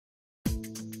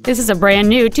This is a brand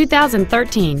new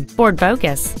 2013 Ford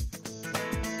Focus.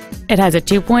 It has a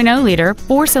 2.0-liter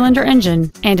four-cylinder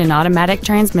engine and an automatic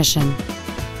transmission.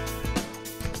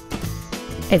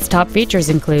 Its top features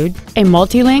include a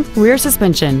multi-link rear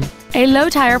suspension, a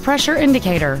low tire pressure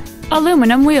indicator,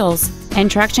 aluminum wheels, and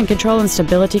traction control and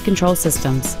stability control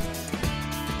systems.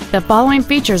 The following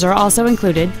features are also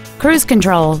included: cruise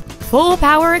control, full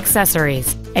power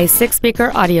accessories, a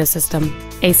 6-speaker audio system,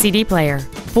 a CD player,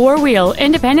 4-wheel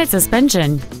independent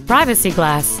suspension, privacy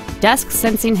glass, dusk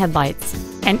sensing headlights,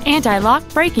 an anti-lock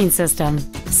braking system,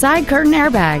 side curtain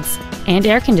airbags, and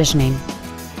air conditioning.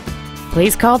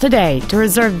 Please call today to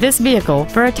reserve this vehicle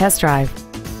for a test drive.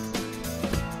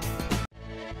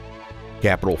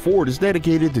 Capital Ford is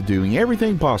dedicated to doing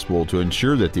everything possible to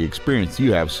ensure that the experience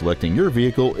you have selecting your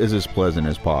vehicle is as pleasant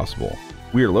as possible.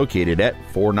 We are located at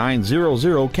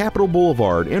 4900 Capital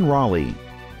Boulevard in Raleigh.